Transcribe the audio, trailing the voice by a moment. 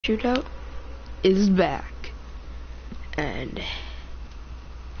Shootout is back, and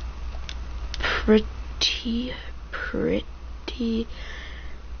pretty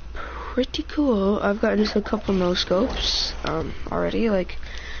cool. I've gotten just a couple no scopes already, like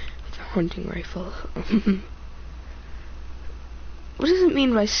the hunting rifle. What does it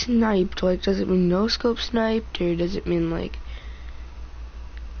mean by sniped? Like, does it mean no scope sniped, or does it mean like,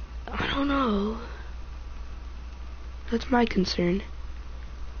 I don't know. That's my concern.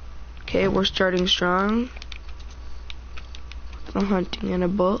 Okay, we're starting strong. A hunting and a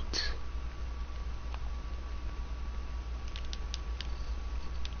bolt.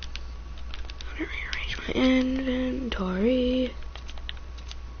 I'm gonna rearrange my inventory.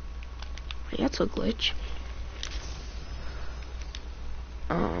 That's a glitch.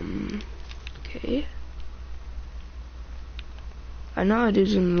 Okay. I know a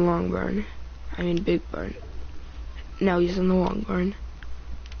dude's in the long barn. I mean big barn. Now he's in the long barn.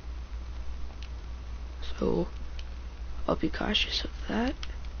 So I'll be cautious of that.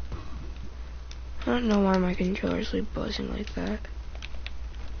 I don't know why my controller's like buzzing like that.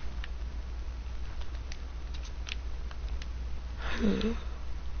 Yeah.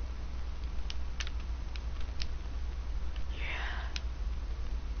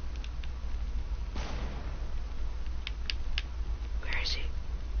 Where is he?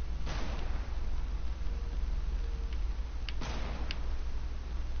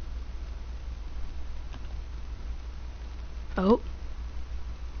 Oh.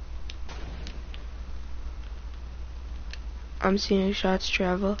 I'm seeing shots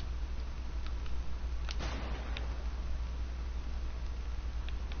travel.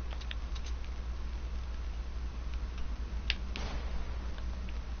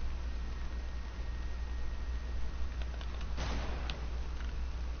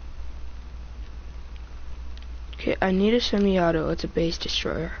 Okay, I need a semi-auto. It's a base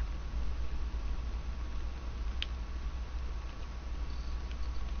destroyer.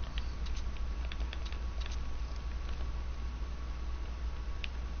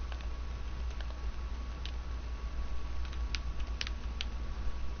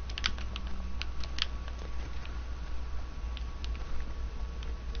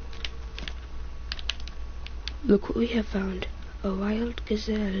 Look what we have found. A wild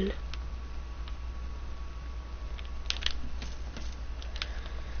gazelle.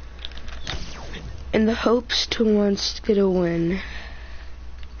 In the hopes to once get a win.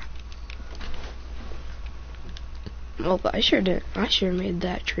 Well, I sure did. I sure made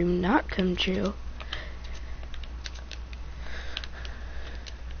that dream not come true.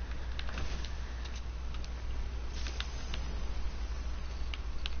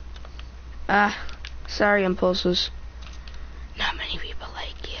 Sorry, impulses. Not many people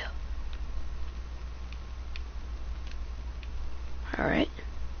like you. Alright.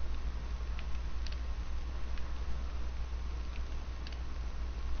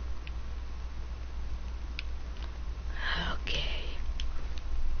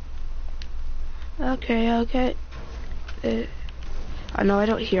 Okay. I know I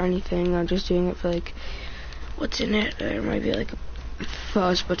don't hear anything. I'm just doing it for like, what's in it? There might be like a, I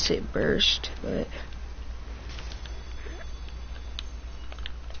was about to say burst, but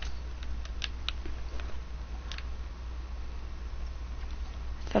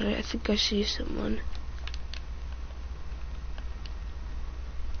I think I see someone.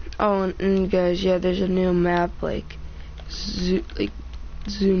 Oh, and guys, yeah, there's a new map, like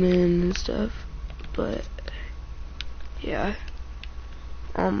zoom in and stuff. But yeah,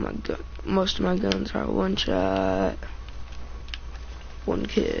 most of my guns are one shot, one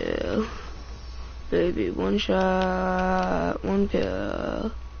kill, baby, one shot, one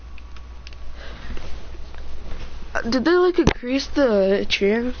kill. Did they like increase the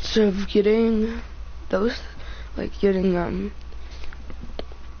chance of getting those, like getting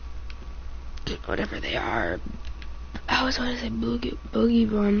whatever they are? I was going to say boogie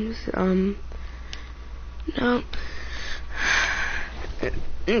bombs. No.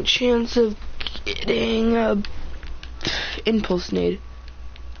 A chance of getting a impulse nade.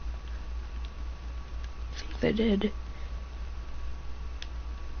 I think they did.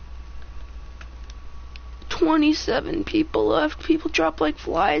 27 people left. People drop like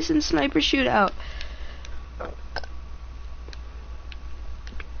flies in sniper shootout.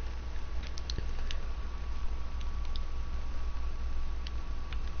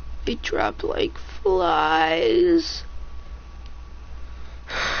 They dropped like flies.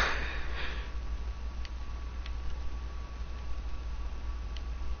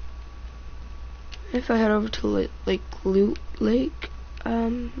 If I head over to Loot Lake,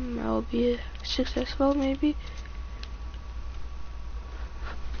 I'll be successful maybe.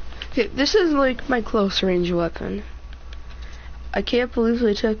 Okay, this is like my close range weapon. I can't believe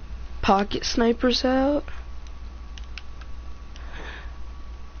they took pocket snipers out.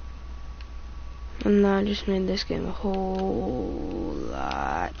 And that just made this game a whole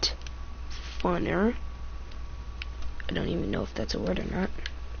lot funner. I don't even know if that's a word or not.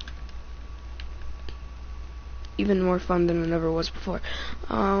 Even more fun than it ever was before.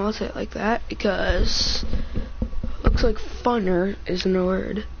 I'll say it like that because looks like funner isn't a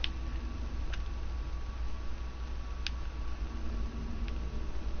word.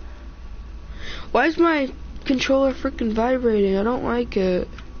 Why is my controller freaking vibrating? I don't like it.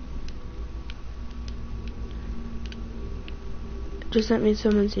 Does that mean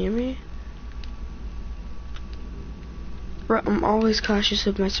someone's near me? I'm always cautious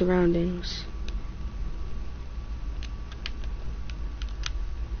of my surroundings.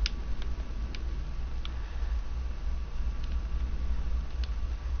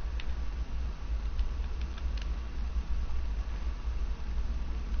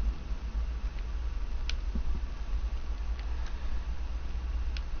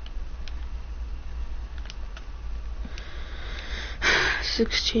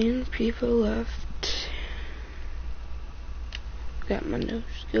 $16 people left. Got my no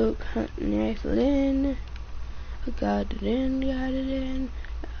scope hunting rifle in. I got it in, got it in.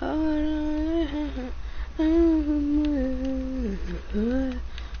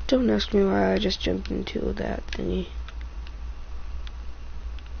 Don't ask me why I just jumped into that thingy.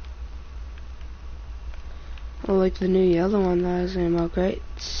 I like the new yellow one that has ammo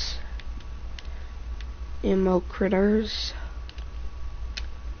crates. Ammo critters.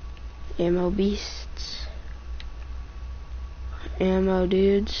 Ammo beasts. Ammo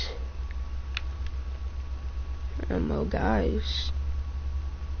dudes. Ammo guys.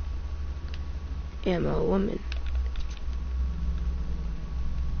 Ammo woman.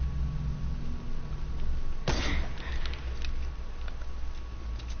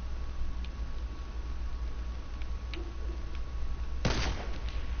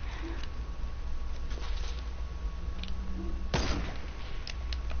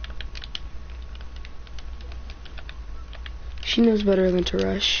 She knows better than to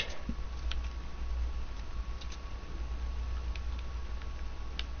rush.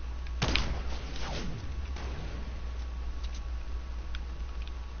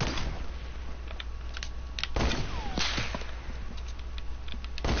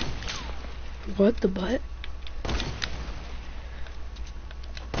 What the butt?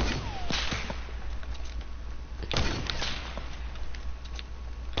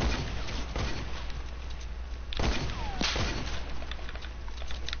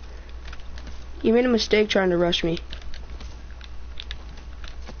 You made a mistake trying to rush me.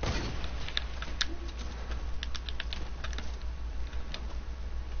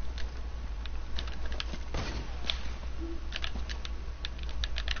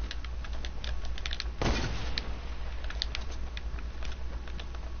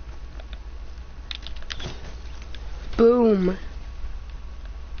 Boom.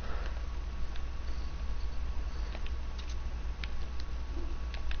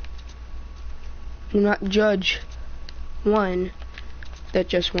 Do not judge one that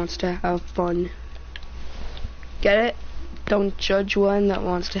just wants to have fun. Get it? Don't judge one that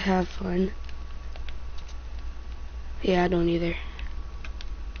wants to have fun. Yeah, I don't either.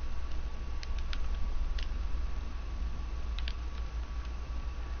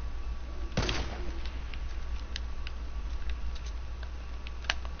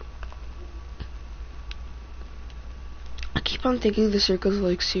 I keep on thinking the circle's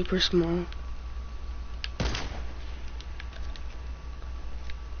like super small.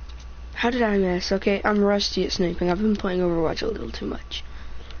 How did I miss? Okay, I'm rusty at sniping. I've been playing Overwatch a little too much.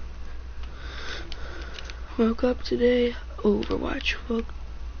 Woke up today, Overwatch.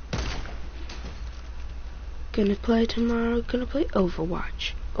 Gonna play tomorrow, gonna play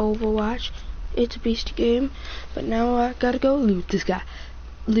Overwatch. Overwatch, it's a beastie game, but now I gotta go loot this guy.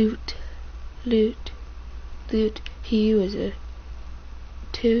 Loot, loot, loot. He was a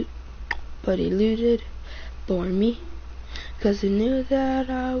toot, but he looted for me. 'Cause he knew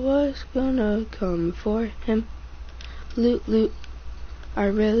that I was gonna come for him. Loot, loot. I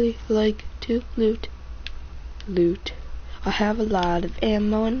really like to loot. Loot. I have a lot of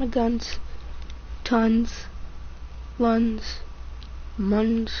ammo in my guns. Tons. Ones.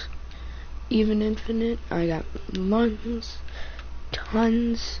 Muns. Even infinite. I got muns.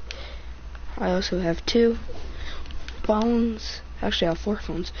 Tons. I also have 2 phones. Actually, I have 4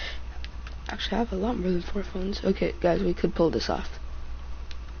 phones. Actually, I have a lot more than 4 phones. Okay, guys, we could pull this off.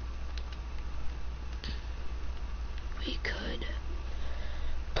 We could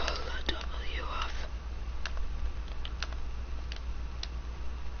pull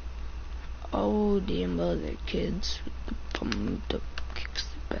all them other kids with the pumped up kicks.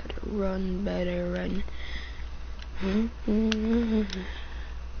 Better run, better run.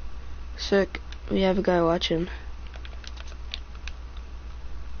 Sick. We have a guy watching.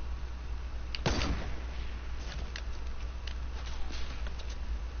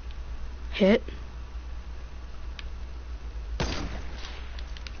 Hit.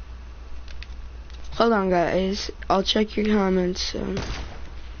 Hold on, guys. I'll check your comments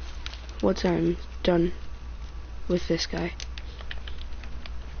once I'm done with this guy.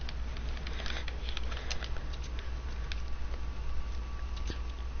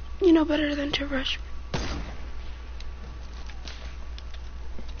 You know better than to rush me.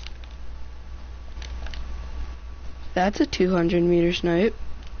 That's a 200-meter snipe.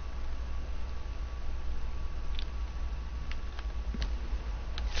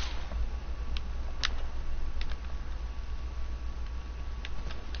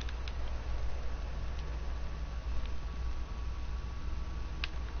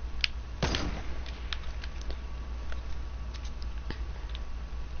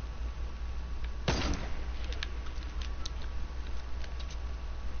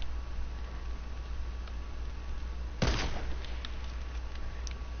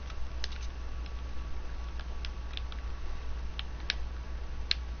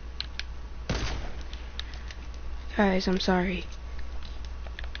 Guys, I'm sorry.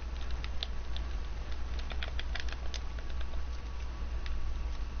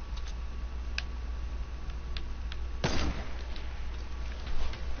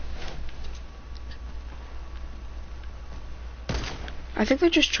 I think they're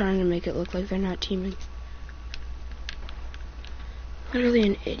just trying to make it look like they're not teaming. Literally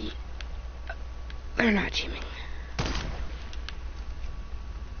an idiot. They're not teaming.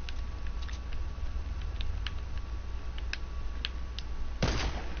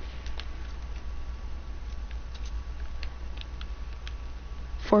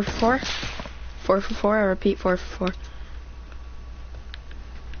 Four for 4. I repeat, 4 for 4.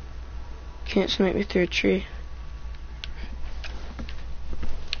 Can't snipe me through a tree.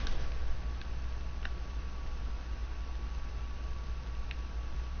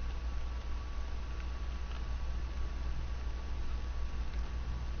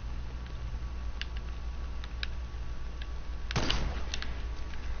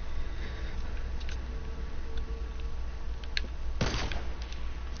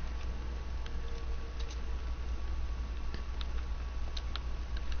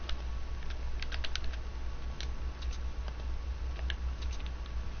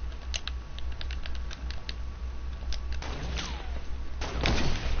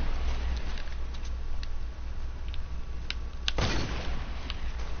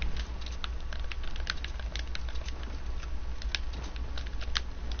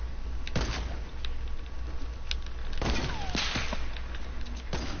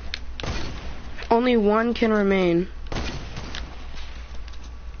 Only one can remain.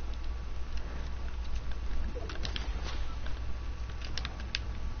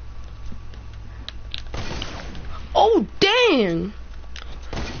 Oh, dang!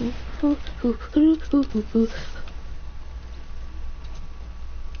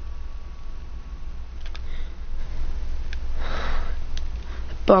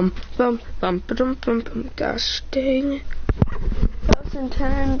 Bum, bum, bum, bum, bum, bum. Gosh dang. That was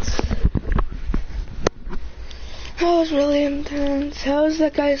intense. That was really intense. How is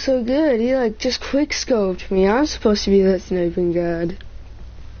that guy so good? He like just quick scoped me. I'm supposed to be that sniping god.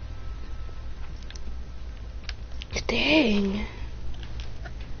 Dang.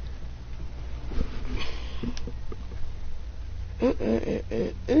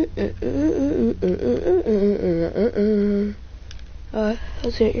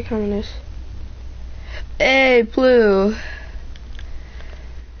 Let's see what your comment is. Hey, Blue.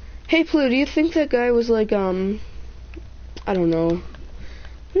 Hey, Blue, do you think that guy was like, I don't know.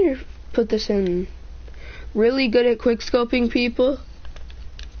 Let me put this in. Really good at quick scoping people?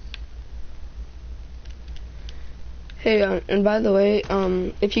 Hey, and by the way,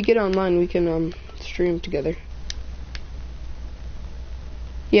 if you get online, we can, stream together.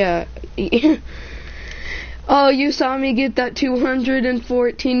 Yeah. Oh, you saw me get that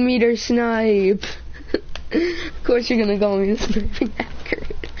 214-meter snipe. Of course you're gonna call me the sniping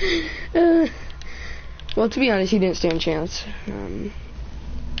accurate. Well, to be honest, he didn't stand a chance.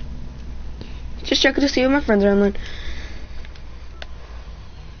 Just checking to see if my friends are online.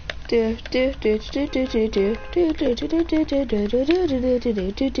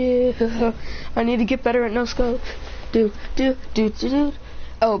 I need to get better at no scope.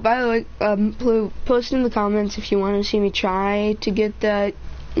 Oh, by the way, Blue, post in the comments if you want to see me try to get that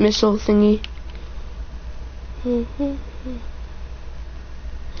missile thingy.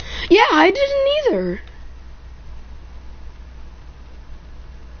 Yeah, I didn't either.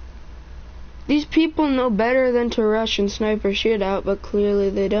 These people know better than to rush and sniper shootout, but clearly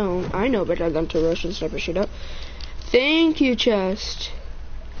they don't. I know better than to rush and sniper shootout. Thank you, chest.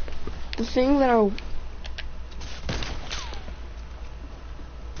 The thing that I...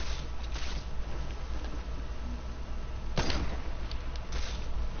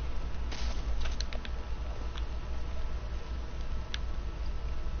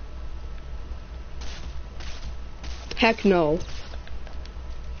 Heck no.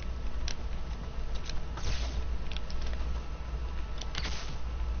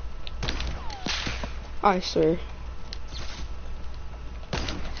 Aye, sir.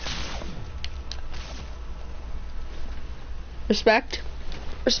 Respect.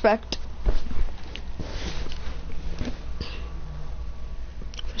 Respect.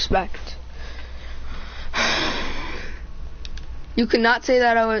 Respect. You could not say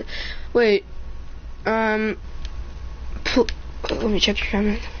that I was... Wait. Let me check your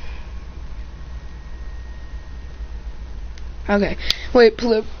camera. Okay. Wait,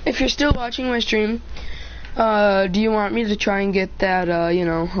 Plip, if you're still watching my stream, do you want me to try and get that,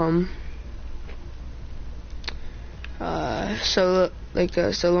 solo, like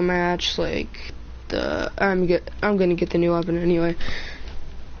a solo match, like the, I'm gonna get the new weapon anyway.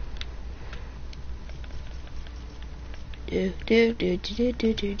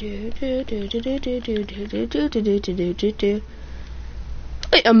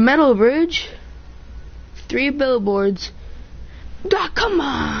 Wait, a metal bridge? 3 billboards. Ah, come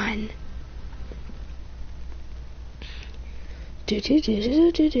on!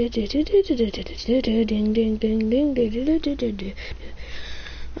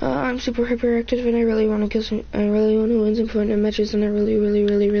 I'm super hyperactive and I really want to kill some. I really want to win some fun matches, and I really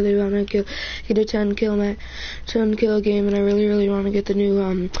want to get a 10 kill game, and I really want to get the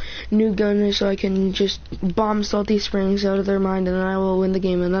new gun so I can just bomb Salty Springs out of their mind, and then I will win the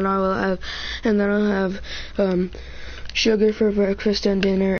game, and then I'll have sugar for breakfast and dinner.